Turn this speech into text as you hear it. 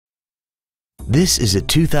This is a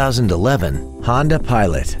 2011 Honda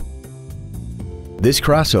Pilot. This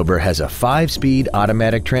crossover has a 5-speed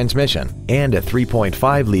automatic transmission and a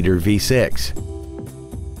 3.5-liter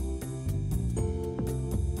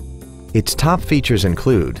V6. Its top features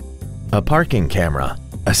include a parking camera,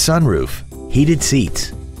 a sunroof, heated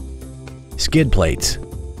seats, skid plates,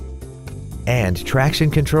 and traction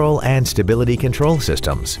control and stability control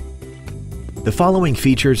systems. The following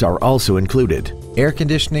features are also included: air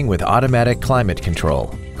conditioning with automatic climate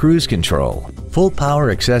control, cruise control, full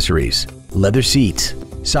power accessories, leather seats,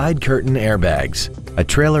 side curtain airbags, a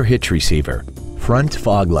trailer hitch receiver, front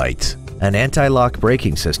fog lights, an anti-lock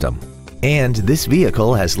braking system, and this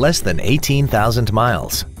vehicle has less than 18,000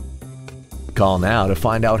 miles. Call now to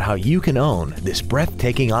find out how you can own this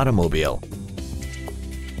breathtaking automobile.